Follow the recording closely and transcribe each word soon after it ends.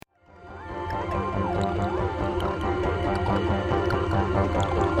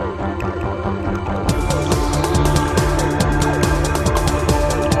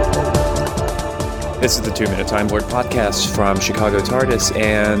This is the 2 Minute Time Lord podcast from Chicago TARDIS,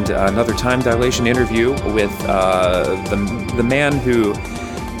 and another time dilation interview with the man who,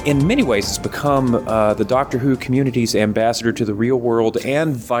 in many ways, has become the Doctor Who community's ambassador to the real world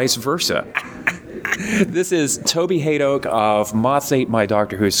and vice versa. This is Toby Hadoke of Moths Ate My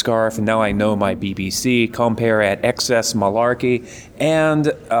Doctor Who Scarf, and Now I Know My BBC, Compare at Excess Malarkey, and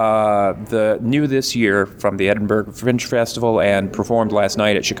the new this year from the Edinburgh Fringe Festival and performed last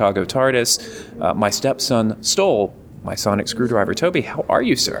night at Chicago TARDIS, My Stepson Stole My Sonic Screwdriver. Toby, how are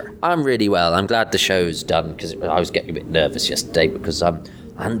you, sir? I'm really well. I'm glad the show's done, because I was getting a bit nervous yesterday because I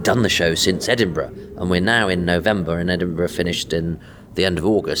hadn't done the show since Edinburgh, and we're now in November, and Edinburgh finished in the end of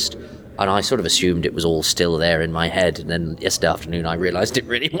August. And I sort of assumed it was all still there in my head. And then yesterday afternoon, I realised it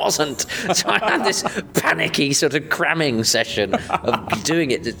really wasn't. So I had this panicky sort of cramming session of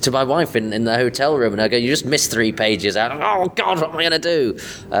doing it to my wife in the hotel room. And I go, you just missed 3 pages out. Oh, God, what am I going to do?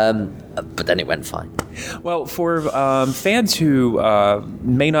 But then it went fine. Well, for fans who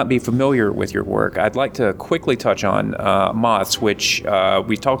may not be familiar with your work, I'd like to quickly touch on Moths, which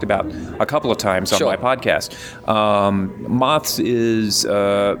we talked about a couple of times on my podcast. Moths is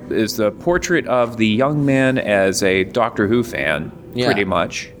the portrait of the young man as a Doctor Who fan, pretty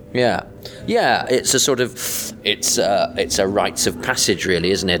much. Yeah. It's a sort of it's a rites of passage,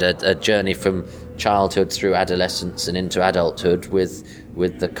 really, isn't it? A journey from childhood through adolescence and into adulthood,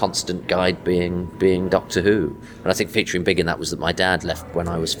 with the constant guide being Doctor Who. And I think featuring big in that was that my dad left when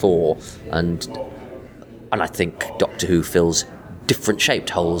I was 4, and I think Doctor Who fills different shaped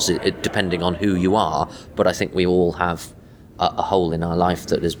holes depending on who you are. But I think we all have a hole in our life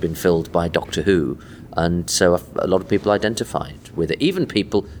that has been filled by Doctor Who, and so a lot of people identified with it. Even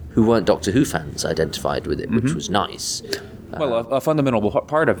people who weren't Doctor Who fans identified with it, which was nice. Well, a fundamental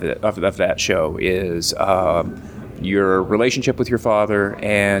part of that show is your relationship with your father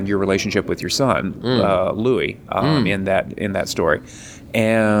and your relationship with your son, Louis, in that story,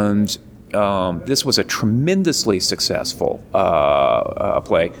 and this was a tremendously successful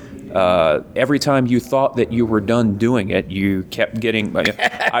play. Every time you thought that you were done doing it, you kept getting.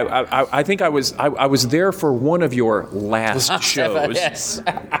 I think I was there for one of your last shows. Yes.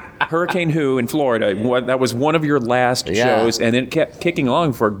 Hurricane Who in Florida. That was one of your last shows, and it kept kicking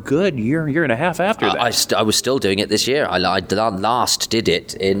along for a good year and a half after that. I was still doing it this year. I last did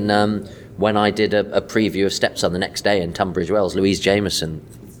it in when I did a preview of Stepson the next day in Tunbridge Wells. Louise Jameson,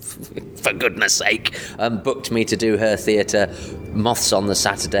 for goodness sake, booked me to do her theatre Moths on the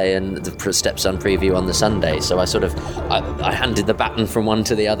Saturday and the Stepson preview on the Sunday. So I handed the baton from one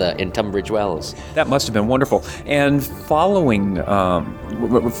to the other in Tunbridge Wells. That must have been wonderful. And following the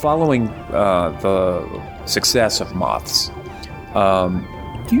success of Moths,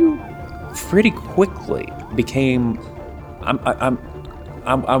 you pretty quickly became. I'm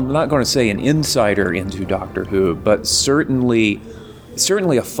not going to say an insider into Doctor Who, but certainly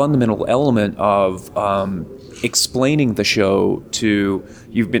a fundamental element of explaining the show to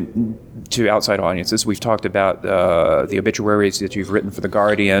outside audiences. We've talked about the obituaries that you've written for The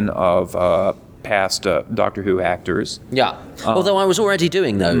Guardian of past Doctor Who actors. Yeah, although I was already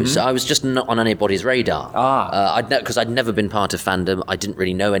doing those. I was just not on anybody's radar. Because I'd never been part of fandom. I didn't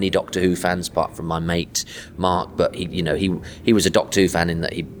really know any Doctor Who fans apart from my mate Mark, but he was a Doctor Who fan in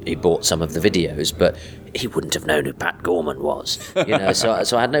that he bought some of the videos, but he wouldn't have known who Pat Gorman was.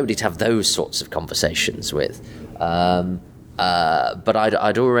 So I had nobody to have those sorts of conversations with. But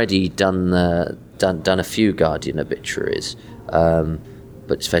I'd already done a few Guardian obituaries.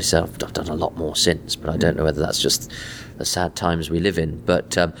 But it's fair to say I've done a lot more since, but I don't know whether that's just the sad times we live in.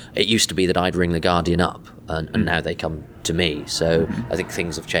 But it used to be that I'd ring The Guardian up, and now they come to me. So I think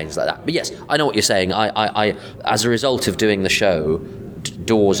things have changed like that. But yes, I know what you're saying. I as a result of doing the show,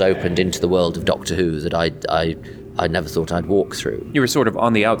 doors opened into the world of Doctor Who that I never thought I'd walk through. You were sort of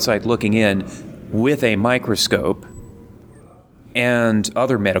on the outside looking in with a microscope and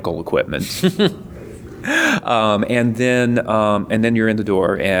other medical equipment. And then you're in the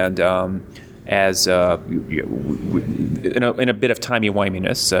door, and as in a bit of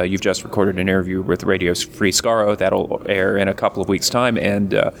timey-wiminess, you've just recorded an interview with Radio Free Skaro that'll air in a couple of weeks' time,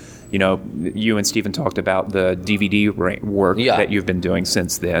 and you and Stephen talked about the DVD work that you've been doing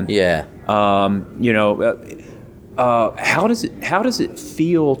since then. Yeah. How does it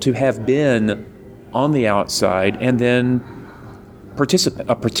feel to have been on the outside and then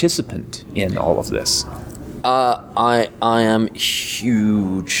a participant in all of this? I am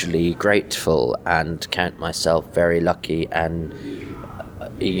hugely grateful and count myself very lucky, and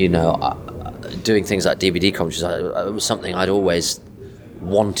doing things like DVD commentaries was something I'd always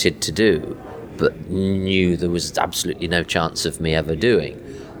wanted to do, but knew there was absolutely no chance of me ever doing.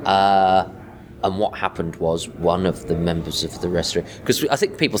 And what happened was one of the members of the restoration, because I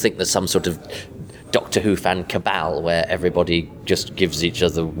think people think there's some sort of Doctor Who fan cabal where everybody just gives each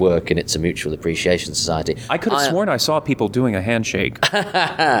other work and it's a mutual appreciation society. I could have sworn I saw people doing a handshake.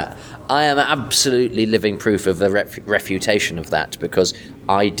 I am absolutely living proof of the refutation of that, because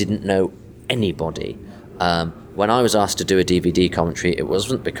I didn't know anybody. When I was asked to do a DVD commentary, it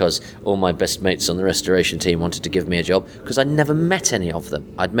wasn't because all my best mates on the restoration team wanted to give me a job, because I'd never met any of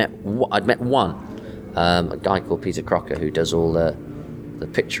them. I'd met one, a guy called Peter Crocker, who does all the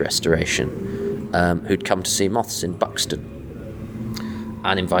picture restoration, who'd come to see Moths in Buxton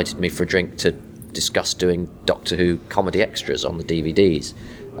and invited me for a drink to discuss doing Doctor Who comedy extras on the DVDs.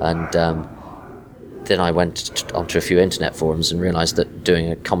 And then I went onto a few internet forums and realised that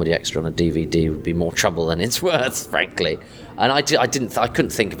doing a comedy extra on a DVD would be more trouble than it's worth, frankly. And I couldn't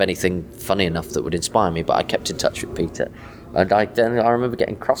think of anything funny enough that would inspire me, but I kept in touch with Peter. And I remember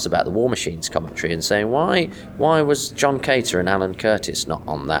getting cross about the War Machines commentary and saying, why was John Cater and Alan Curtis not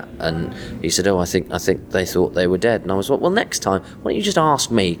on that? And he said, I think they thought they were dead. And I was like, well, next time, why don't you just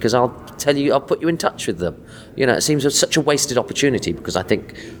ask me, because I'll put you in touch with them. It seems such a wasted opportunity, because I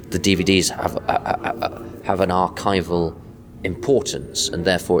think the DVDs have an archival importance, and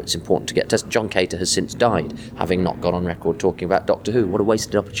therefore it's important to get tested. John Cater has since died, having not gone on record talking about Doctor Who. What a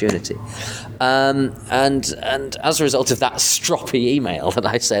wasted opportunity. And as a result of that stroppy email that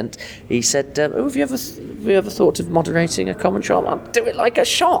I sent, he said, have you ever thought of moderating a commentary? I'll do it like a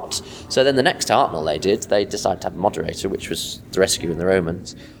shot. So then the next Hartnell they decided to have a moderator, which was The Rescue and the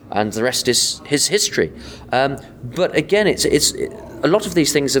Romans, and the rest is his history. But again, it's a lot of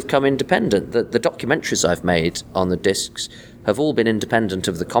these things have come independent. The documentaries I've made on the discs have all been independent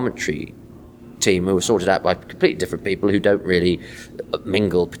of the commentary team, who were sorted out by completely different people who don't really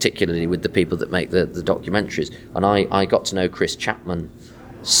mingle particularly with the people that make the documentaries. And I got to know Chris Chapman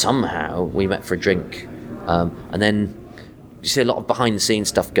somehow. We met for a drink. And then you see a lot of behind-the-scenes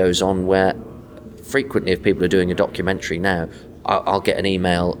stuff goes on, where frequently if people are doing a documentary now, I'll get an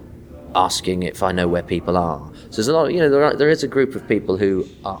email asking if I know where people are. So there's a lot, there is a group of people who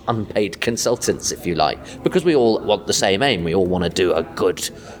are unpaid consultants, if you like, because we all want the same aim. We all want to do a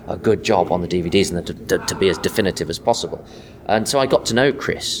good job on the DVDs and to be as definitive as possible. And so I got to know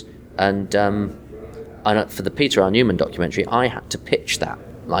Chris, and for the Peter R. Newman documentary, I had to pitch that.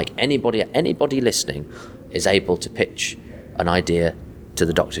 Like anybody listening is able to pitch an idea to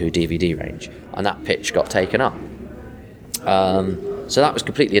the Doctor Who DVD range, and that pitch got taken up. So that was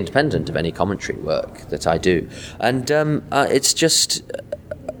completely independent of any commentary work that I do. And it's just,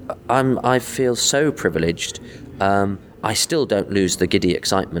 I feel so privileged. I still don't lose the giddy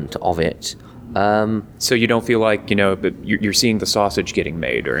excitement of it. So you don't feel like, you're seeing the sausage getting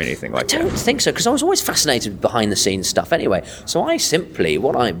made or anything like that? I don't think so, because I was always fascinated with behind-the-scenes stuff anyway. So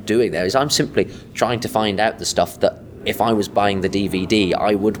what I'm doing there is I'm simply trying to find out the stuff that, if I was buying the DVD,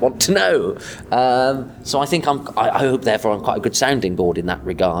 I would want to know. So I think I hope, therefore, I'm quite a good sounding board in that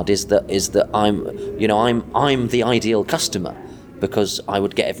regard. Is that I'm the ideal customer, because I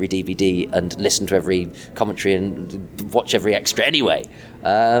would get every DVD and listen to every commentary and watch every extra anyway.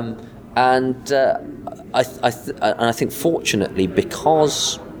 And I think, fortunately,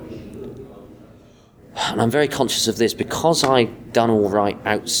 because, and I'm very conscious of this, because I'd done all right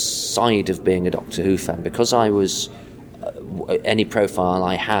outside of being a Doctor Who fan, because I was. Any profile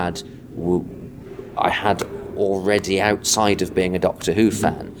I had already outside of being a Doctor Who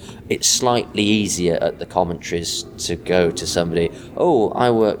fan. It's slightly easier at the commentaries to go to somebody,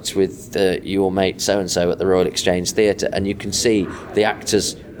 I worked with your mate so-and-so at the Royal Exchange Theatre, and you can see the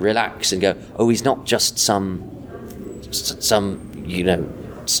actors relax and go, he's not just some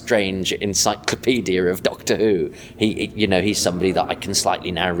strange encyclopedia of Doctor Who. He's somebody that I can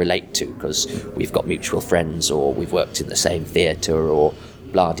slightly now relate to, because we've got mutual friends, or we've worked in the same theatre, or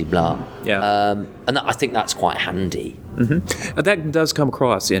blah-de-blah. Yeah. And I think that's quite handy. Mm-hmm. That does come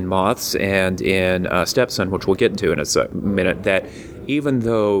across in Moths and in Stepson, which we'll get into in a minute, that even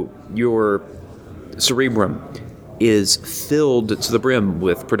though your cerebrum is filled to the brim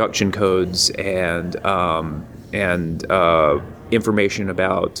with production codes and information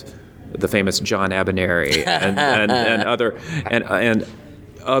about the famous John Abineri and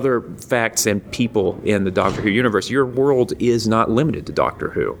other facts and people in the Doctor Who universe, your world is not limited to Doctor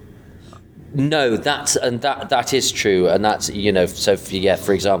Who. No, that is true, and that's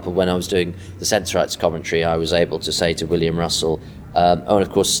for example, when I was doing the Sensorites commentary, I was able to say to William Russell, and of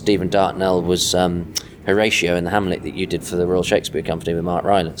course Stephen Dartnell was Horatio in the Hamlet that you did for the Royal Shakespeare Company with Mark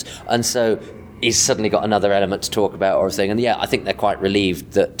Rylance, and so he's suddenly got another element to talk about or a thing. And I think they're quite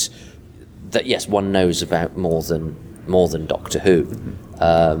relieved that yes, one knows about more than Doctor Who.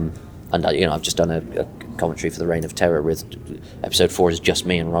 And I've just done a commentary for the Reign of Terror with episode 4 is just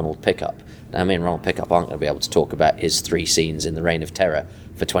me and Ronald Pickup. Now, me and Ronald Pickup aren't going to be able to talk about his 3 scenes in the Reign of Terror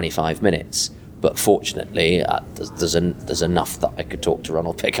for 25 minutes. But fortunately, there's enough that I could talk to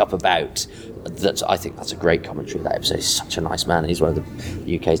Ronald Pickup about. I think that's a great commentary. That episode. He's such a nice man. And he's one of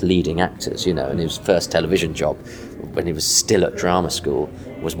the UK's leading actors, and his first television job, when he was still at drama school,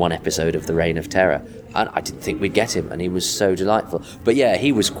 was one episode of The Reign of Terror. And I didn't think we'd get him, and he was so delightful. But yeah,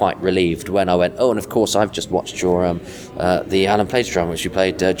 he was quite relieved when I went, and of course I've just watched your the Alan Place drama, which you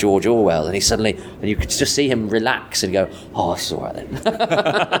played George Orwell, and and you could just see him relax and go, oh, it's all right then.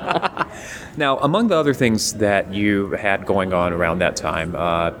 Now, among the other things that you had going on around that time,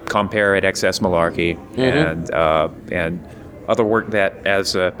 Compare at XS Malarkey, and other work that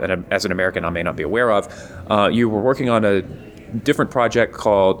as an American I may not be aware of, you were working on a different project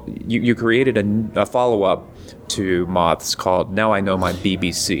called, you created a follow-up to Moths called Now I Know My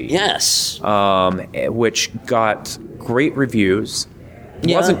BBC. Yes. Which got great reviews.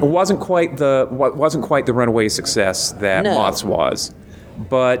 Yeah. Wasn't quite the runaway success that Moths was,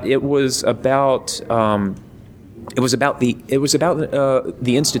 but it was about the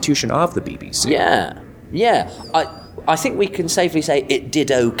institution of the BBC. Yeah. I think we can safely say it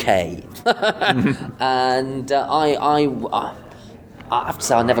did okay. And I have to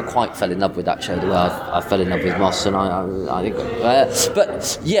say I never quite fell in love with that show the way I fell in love with Moss, and I think,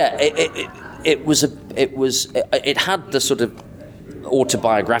 but yeah, it had the sort of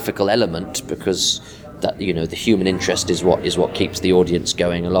autobiographical element, because that the human interest is what keeps the audience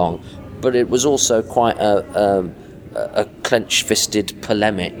going along, but it was also quite a clench-fisted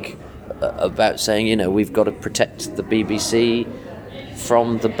polemic about saying, we've got to protect the BBC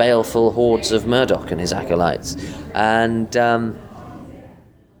from the baleful hordes of Murdoch and his acolytes. And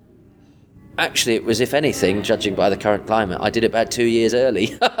actually, it was, if anything, judging by the current climate, I did it about 2 years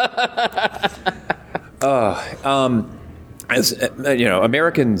early. As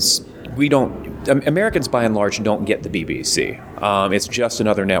Americans, Americans by and large don't get the BBC. It's just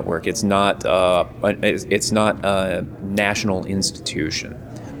another network. It's not a national institution.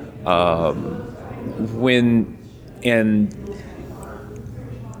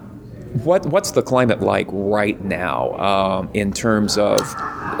 What's the climate like right now in terms of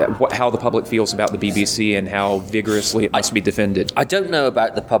how the public feels about the BBC and how vigorously it must be defended? I don't know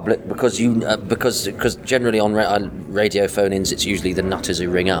about the public because generally on radio phone-ins it's usually the nutters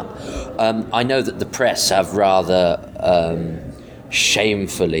who ring up. I know that the press have rather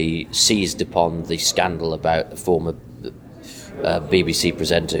shamefully seized upon the scandal about the former BBC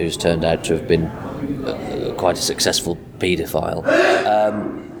presenter who's turned out to have been quite a successful paedophile,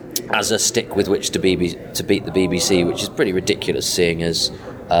 as a stick with which to beat the BBC, which is pretty ridiculous, seeing as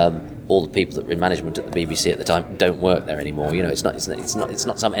all the people that were in management at the BBC at the time don't work there anymore. It's not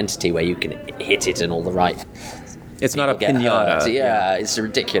some entity where you can hit it and all the right. It's not a pinata. Yeah, it's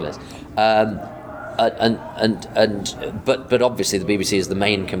ridiculous. But obviously the BBC is the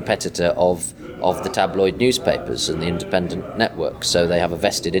main competitor of the tabloid newspapers and the independent networks, so they have a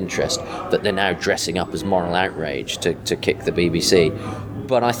vested interest that they're now dressing up as moral outrage to kick the BBC.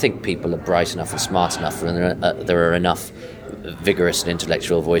 But I think people are bright enough and smart enough, and there are enough vigorous and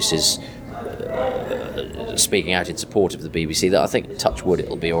intellectual voices speaking out in support of the BBC that I think, touch wood,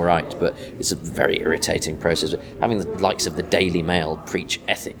 it'll be all right. But it's a very irritating process. Having the likes of the Daily Mail preach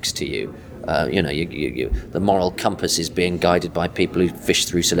ethics to you, the moral compass is being guided by people who fish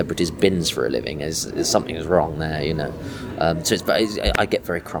through celebrities' bins for a living. Something is wrong there, So I get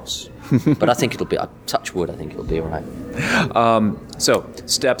very cross. But I think it'll be, touch wood, I think it'll be all right. So,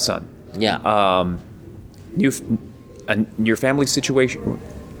 Stepson. Yeah. Your family situation...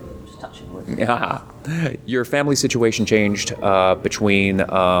 Yeah, your family situation changed between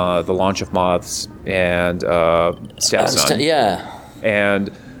the launch of Moths and Stepson. Yeah, and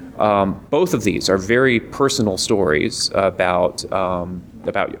both of these are very personal stories about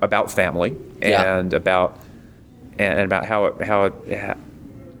family and about how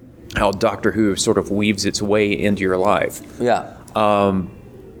Doctor Who sort of weaves its way into your life. Yeah.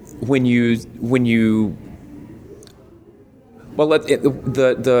 When you well, the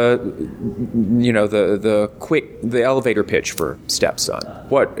elevator pitch for Stepson.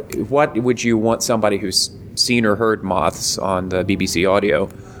 What would you want somebody who's seen or heard Moths on the BBC audio?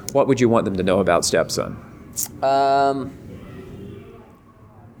 What would you want them to know about Stepson? I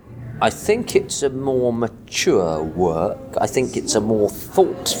think it's a more mature work. I think it's a more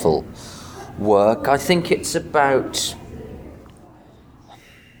thoughtful work. I think it's about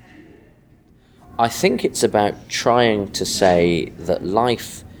trying to say that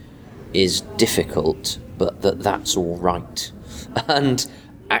life is difficult, but that's all right. And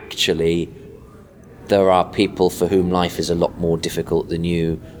actually there are people for whom life is a lot more difficult than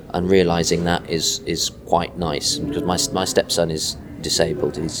you, and realising that is quite nice. Because my stepson is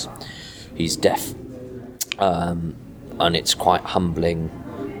disabled, he's deaf, and it's quite humbling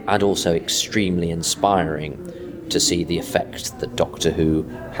and also extremely inspiring to see the effect that Doctor Who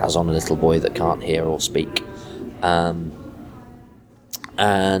has on a little boy that can't hear or speak.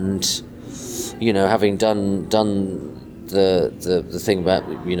 And you know, having done the thing about,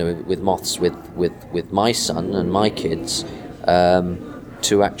 you know, with moths with my son and my kids,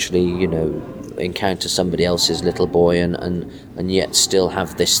 to actually, you know, encounter somebody else's little boy and yet still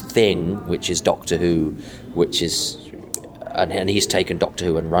have this thing which is Doctor Who, which is and he's taken Doctor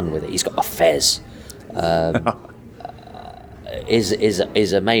Who and run with it. He's got a fez.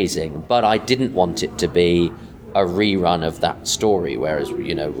 Is amazing, but I didn't want it to be a rerun of that story. Whereas,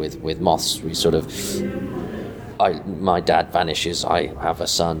 you know, with moths, we sort of, my dad vanishes, I have a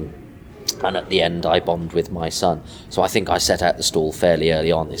son, and at the end I bond with my son. So I think I set out the stall fairly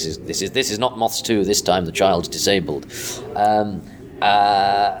early on. This is not Moths 2. This time the child's disabled,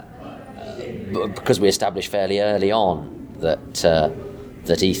 because we established fairly early on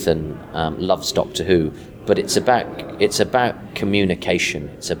that Ethan loves Doctor Who. But it's about communication.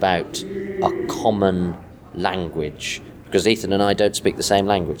 It's about a common language, because Ethan and I don't speak the same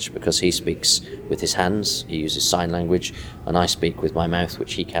language, because he speaks with his hands, he uses sign language, and I speak with my mouth,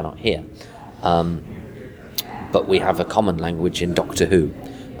 which he cannot hear. But we have a common language in Doctor Who,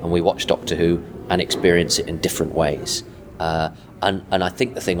 and we watch Doctor Who and experience it in different ways. And I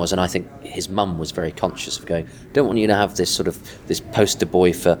think the thing was, and I think his mum was very conscious of going, don't want you to have this sort of this poster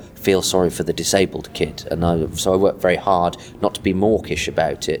boy for feel sorry for the disabled kid. And so I worked very hard not to be mawkish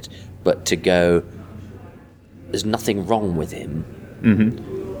about it, but to go, there's nothing wrong with him.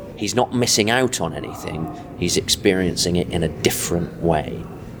 Mm-hmm. He's not missing out on anything. He's experiencing it in a different way.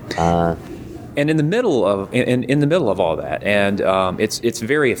 And in the middle of all that, and it's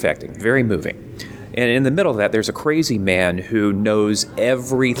very affecting, very moving. And in the middle of that, there's a crazy man who knows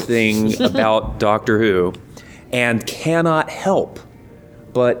everything about Doctor Who and cannot help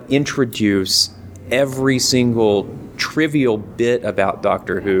but introduce every single trivial bit about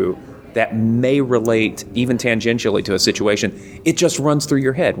Doctor Who that may relate even tangentially to a situation. It just runs through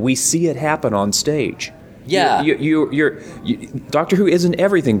your head. We see it happen on stage. Yeah. Doctor Who isn't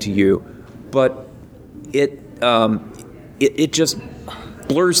everything to you, but it just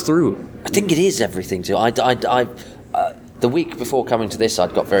blurs through. I think it is everything too. The week before coming to this,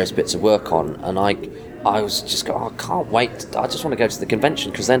 I'd got various bits of work on, and I was just going, I can't wait. I just want to go to the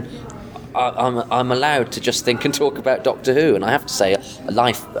convention, because then I'm allowed to just think and talk about Doctor Who. And I have to say,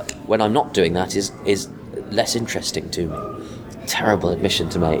 life when I'm not doing that is less interesting to me. Terrible admission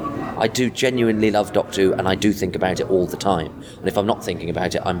to make. I do genuinely love Doctor Who, and I do think about it all the time. And if I'm not thinking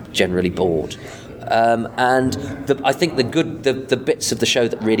about it, I'm generally bored. I think the bits of the show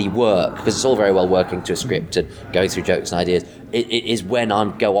that really work, because it's all very well working to a script and going through jokes and ideas, it is when I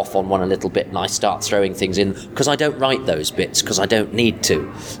go off on one a little bit and I start throwing things in, because I don't write those bits, because I don't need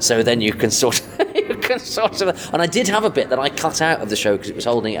to. So then you can sort of... And I did have a bit that I cut out of the show because it was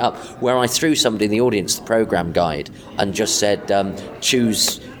holding it up, where I threw somebody in the audience the programme guide and just said,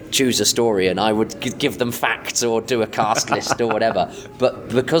 choose a story, and I would give them facts or do a cast list or whatever. But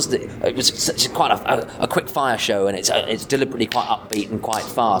because it was quite a quick fire show, and it's deliberately quite upbeat and quite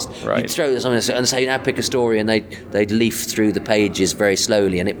fast, right. You'd throw this on and say, now pick a story, and they'd leaf through the pages very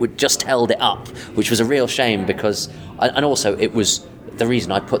slowly, and it would just held it up, which was a real shame, because and also it was, the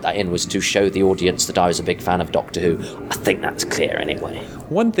reason I put that in was to show the audience that I was a big fan of Doctor Who. I think that's clear anyway.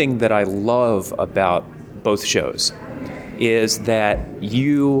 One thing that I love about both shows is that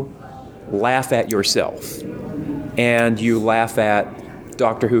you laugh at yourself and you laugh at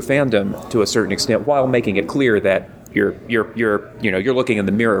Doctor Who fandom to a certain extent, while making it clear that you're looking in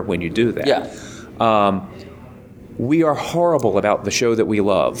the mirror when you do that. Yeah. We are horrible about the show that we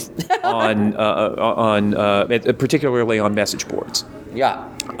love on particularly on message boards. Yeah.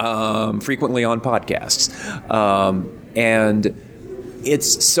 Frequently on podcasts, and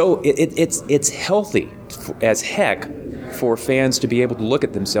it's healthy as heck for fans to be able to look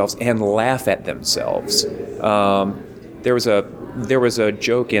at themselves and laugh at themselves. There was a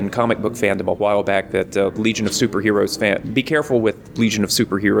joke in comic book fandom a while back that Legion of Superheroes be careful with Legion of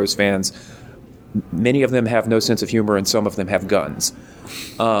Superheroes fans. Many of them have no sense of humor, and some of them have guns.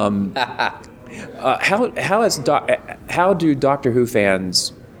 How do Doctor Who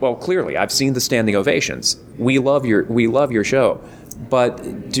fans? Well, clearly, I've seen the standing ovations. We love your show,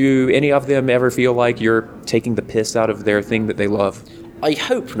 but do any of them ever feel like you're taking the piss out of their thing that they love? I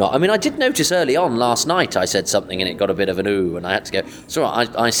hope not. I mean, I did notice early on last night I said something and it got a bit of an ooh, and I had to go, it's all right,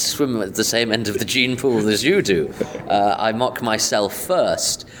 I swim at the same end of the gene pool as you do. I mock myself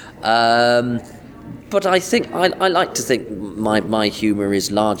first. But I think I like to think my humour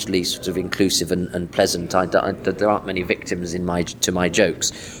is largely sort of inclusive and pleasant. There aren't many victims to my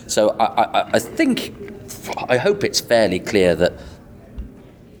jokes, so I hope it's fairly clear that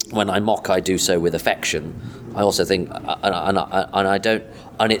when I mock, I do so with affection. I also think,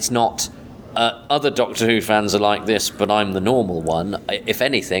 and it's not. Other Doctor Who fans are like this, but I'm the normal one. If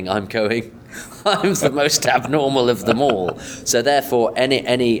anything, I'm the most abnormal of them all. So therefore,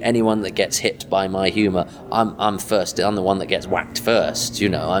 anyone that gets hit by my humour, I'm first. I'm the one that gets whacked first.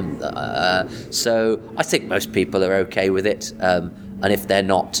 So I think most people are okay with it, and if they're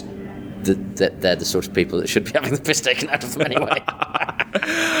not, they're the sort of people that should be having the piss taken out of them anyway.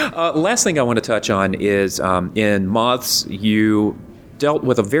 Last thing I want to touch on is in Moths, you dealt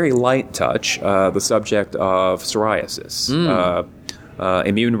with a very light touch, the subject of psoriasis,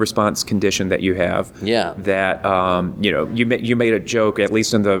 immune response condition that you have. Yeah. That you made a joke, at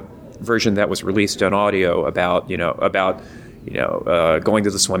least in the version that was released on audio, about going to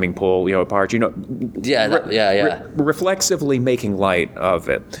the swimming pool, part. Reflexively making light of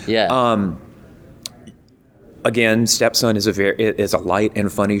it. Yeah. Again, Stepson is a light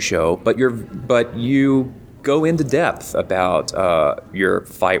and funny show, but you go into depth about your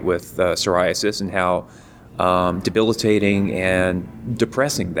fight with psoriasis and how debilitating and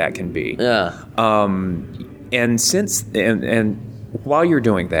depressing that can be. Yeah. And while you're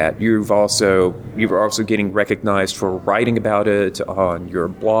doing that, you're also getting recognized for writing about it on your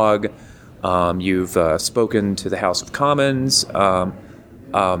blog. You've spoken to the House of Commons.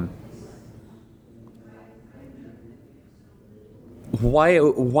 Why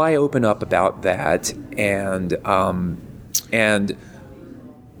open up about that, and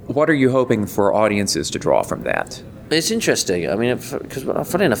what are you hoping for audiences to draw from that? It's interesting. I mean, because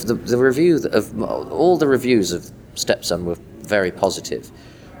funny enough, the review of all the reviews of Stepson were very positive,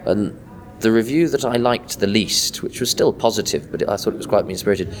 and the review that I liked the least, which was still positive, but I thought it was quite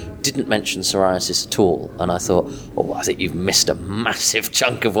mean-spirited, didn't mention psoriasis at all. And I thought, I think you've missed a massive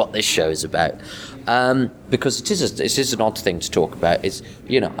chunk of what this show is about. Because it is an odd thing to talk about. I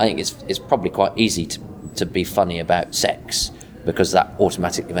think it's probably quite easy to be funny about sex, because that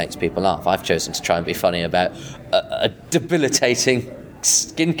automatically makes people laugh. I've chosen to try and be funny about a debilitating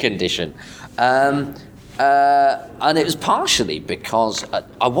skin condition. And it was partially because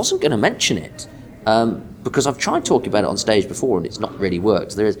I wasn't going to mention it, because I've tried talking about it on stage before and it's not really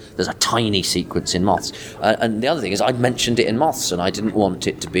worked. There's a tiny sequence in Moths, and the other thing is I'd mentioned it in Moths and I didn't want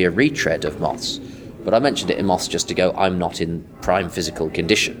it to be a retread of Moths, but I mentioned it in Moths just to go, I'm not in prime physical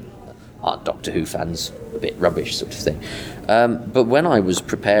condition. Aren't Doctor Who fans a bit rubbish, sort of thing? But when I was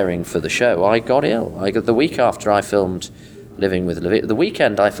preparing for the show, I got ill. The week after I filmed Living with Levine, the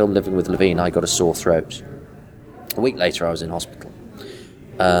weekend I filmed Living with Levine, I got a sore throat. A week later, I was in hospital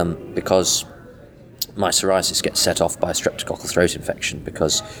because my psoriasis gets set off by a streptococcal throat infection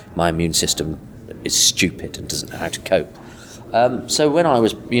because my immune system is stupid and doesn't know how to cope. So when I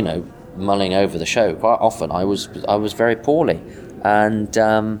was, mulling over the show, quite often I was very poorly, and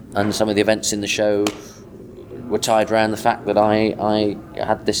some of the events in the show were tied around the fact that I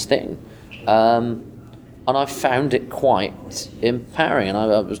had this thing. And I found it quite empowering. And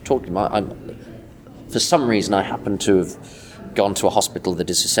I was talking for some reason, I happen to have gone to a hospital that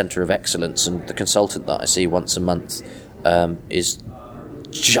is a centre of excellence, and the consultant that I see once a month is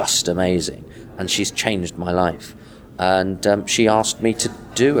just amazing, and she's changed my life. And she asked me to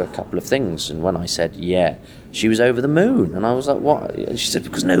do a couple of things, and when I said yeah, she was over the moon. And I was like, what? And she said,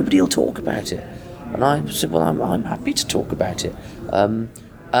 because nobody will talk about it. And I said, well, I'm happy to talk about it. And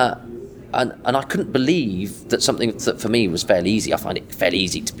I couldn't believe that something that for me was fairly easy. I find it fairly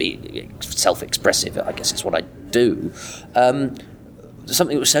easy to be self-expressive. I guess it's what I do.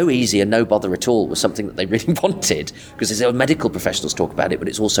 Something that was so easy and no bother at all was something that they really wanted, because there's medical professionals talk about it, but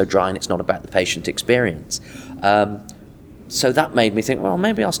it's also dry and it's not about the patient experience. So that made me think, well,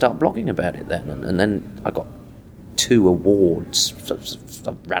 maybe I'll start blogging about it then. And then I got 2 awards.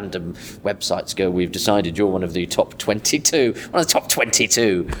 Some random websites go, we've decided you're one of the top 22. One of the top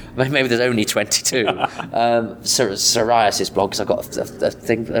 22. Maybe there's only 22. Psoriasis blogs. I got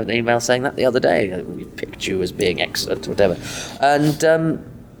an email saying that the other day. We picked you as being excellent, or whatever. And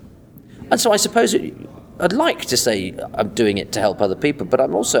so I suppose I'd like to say I'm doing it to help other people, but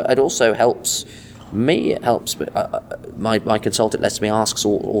it also helps me. It helps my consultant lets me ask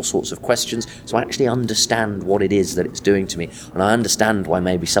all sorts of questions, so I actually understand what it is that it's doing to me, and I understand why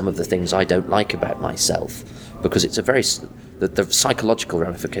maybe some of the things I don't like about myself, because it's a very the psychological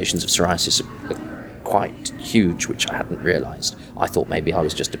ramifications of psoriasis are quite huge, which I hadn't realised. I thought maybe I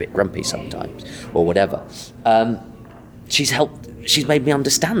was just a bit grumpy sometimes, or whatever. She's made me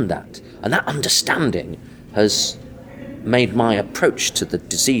understand that, and that understanding has made my approach to the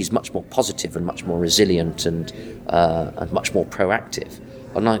disease much more positive and much more resilient and much more proactive.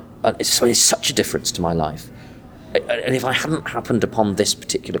 And it's such a difference to my life. And if I hadn't happened upon this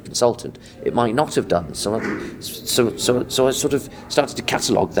particular consultant, it might not have done. So I sort of started to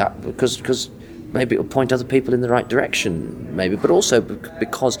catalogue that because maybe it will point other people in the right direction, maybe, but also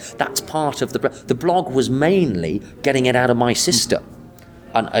because that's part of the blog was mainly getting it out of my system.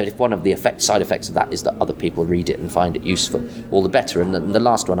 And if one of the side effects of that is that other people read it and find it useful, all the better. And the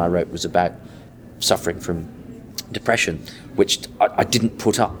last one I wrote was about suffering from depression, which I didn't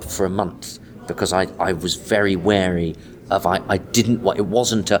put up for a month because I was very wary of I didn't want, it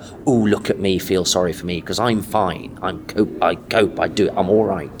wasn't a, oh, look at me, feel sorry for me, because I'm fine, I cope, I do it, I'm all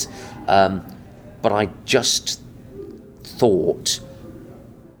right. But I just thought,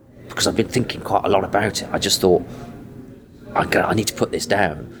 because I've been thinking quite a lot about it, I just thought, I need to put this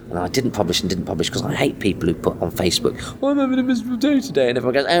down. And I didn't publish because I hate people who put on Facebook, I'm having a miserable day today, and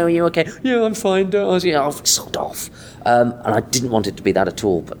everyone goes, oh, are you okay? Yeah, I'm fine, I've sold off. And I didn't want it to be that at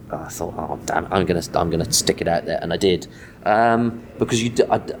all, but I thought, oh damn, I'm gonna stick it out there, and I did. Because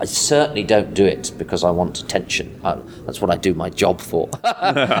I certainly don't do it because I want attention. That's what I do my job for.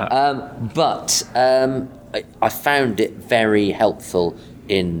 But I found it very helpful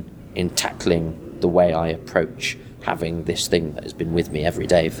in tackling the way I approach having this thing that has been with me every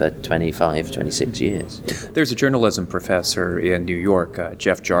day for 25, 26 years. There's a journalism professor in New York,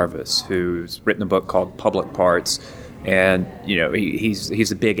 Jeff Jarvis, who's written a book called Public Parts, and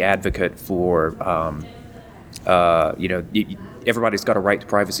he's a big advocate for everybody's got a right to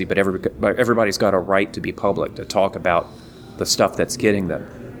privacy, but everybody's got a right to be public, to talk about the stuff that's getting them.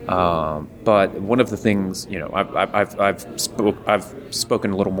 But one of the things, I've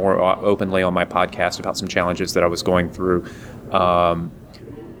spoken a little more openly on my podcast about some challenges that I was going through. But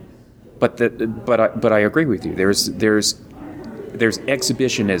I agree with you. There's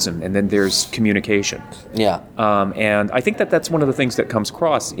exhibitionism, and then there's communication. Yeah. And I think that's one of the things that comes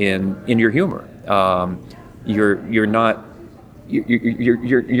across in your humor. You're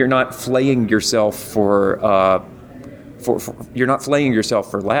not flaying yourself for you're not flaying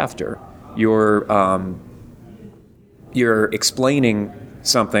yourself for laughter. You're explaining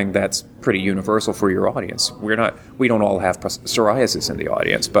something that's pretty universal for your audience. We don't all have psoriasis in the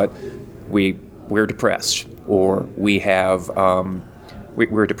audience, but we're depressed, or we have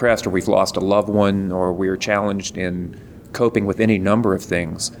we're depressed, or we've lost a loved one, or we're challenged in coping with any number of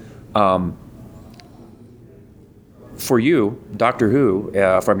things. For you, Doctor Who,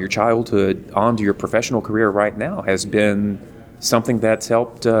 from your childhood on to your professional career right now, has been something that's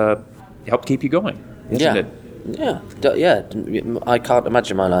helped keep you going, isn't it? Yeah. I can't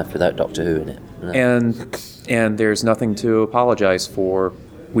imagine my life without Doctor Who in it. No. And there's nothing to apologize for.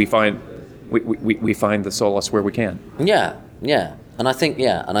 We find the solace where we can. Yeah. And I think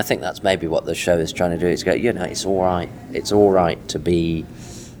that's maybe what the show is trying to do. Is go, it's all right. It's all right to be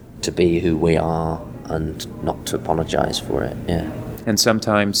who we are, and not to apologise for it. Yeah. And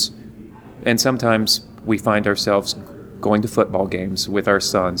sometimes we find ourselves going to football games with our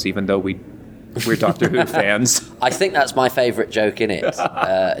sons, even though we're Doctor Who fans. I think that's my favourite joke in it.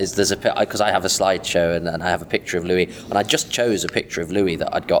 Is there's because I have a slideshow and I have a picture of Louis, and I just chose a picture of Louis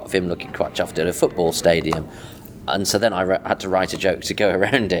that I'd got of him looking quite chuffed at a football stadium. And so then I had to write a joke to go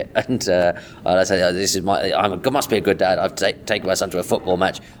around it, and I said, "This is must be a good dad. I've taken my son to a football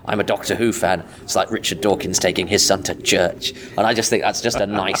match. I'm a Doctor Who fan. It's like Richard Dawkins taking his son to church." And I just think that's just a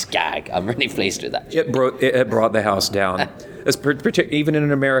nice gag. I'm really pleased with that. It brought the house down. Even in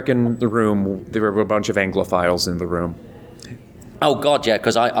an American room, there were a bunch of Anglophiles in the room. Oh God, yeah,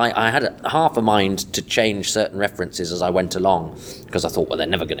 because I had half a mind to change certain references as I went along, because I thought, well, they're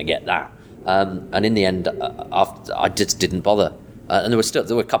never going to get that. And in the end, I just didn't bother. And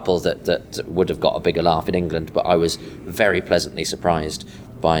there were couples that would have got a bigger laugh in England, but I was very pleasantly surprised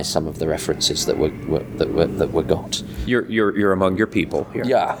by some of the references that were got. You're among your people here.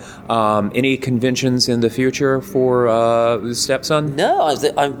 Yeah. Any conventions in the future for Stepson? No,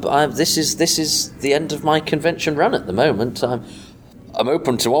 this is the end of my convention run at the moment. I'm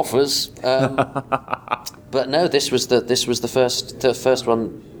open to offers, but no, this was the first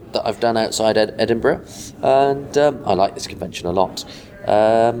one that I've done outside Edinburgh, and I like this convention a lot.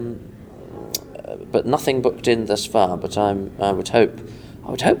 But nothing booked in thus far. But I would hope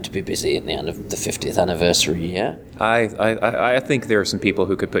to be busy at the end of the 50th anniversary year. I think there are some people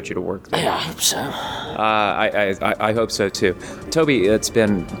who could put you to work there. Yeah, I hope so. I hope so too. Toby, it's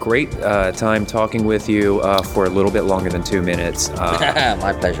been great time talking with you for a little bit longer than 2 minutes.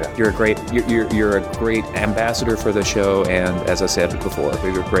 My pleasure. You're a great ambassador for the show, and as I said before,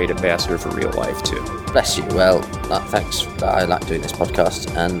 you're a great ambassador for real life too. Bless you. Well, thanks. I like doing this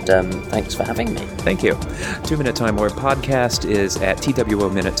podcast, and thanks for having me. Thank you. 2 Minute Time Lord podcast is at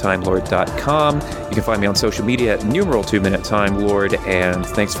twominutetimelord.com. You can find me on social media at numeral 2 Minute Time Lord, and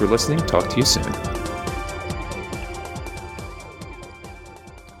thanks for listening. Talk to you soon.